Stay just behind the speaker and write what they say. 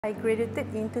I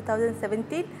graduated in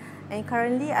 2017 and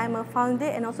currently I'm a founder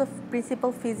and also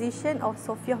principal physician of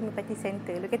Sophia Homeopathy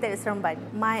Center located at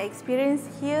Seremban. My experience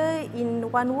here in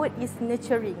one word is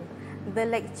nurturing. The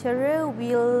lecturer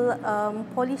will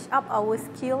polish up our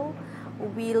skill,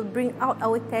 will bring out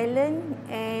our talent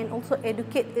and also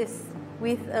educate us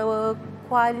with a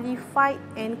qualified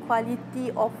and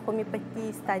quality of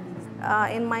homeopathy studies.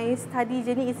 And my study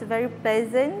journey is very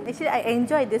pleasant. Actually, I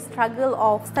enjoy the struggle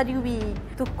of studying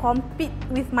to compete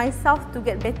with myself to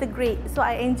get better grade. So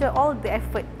I enjoy all the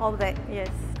effort, all that,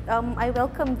 yes. I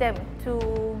welcome them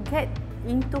to get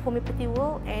into homeopathy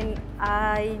world and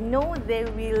I know they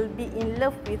will be in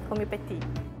love with homeopathy.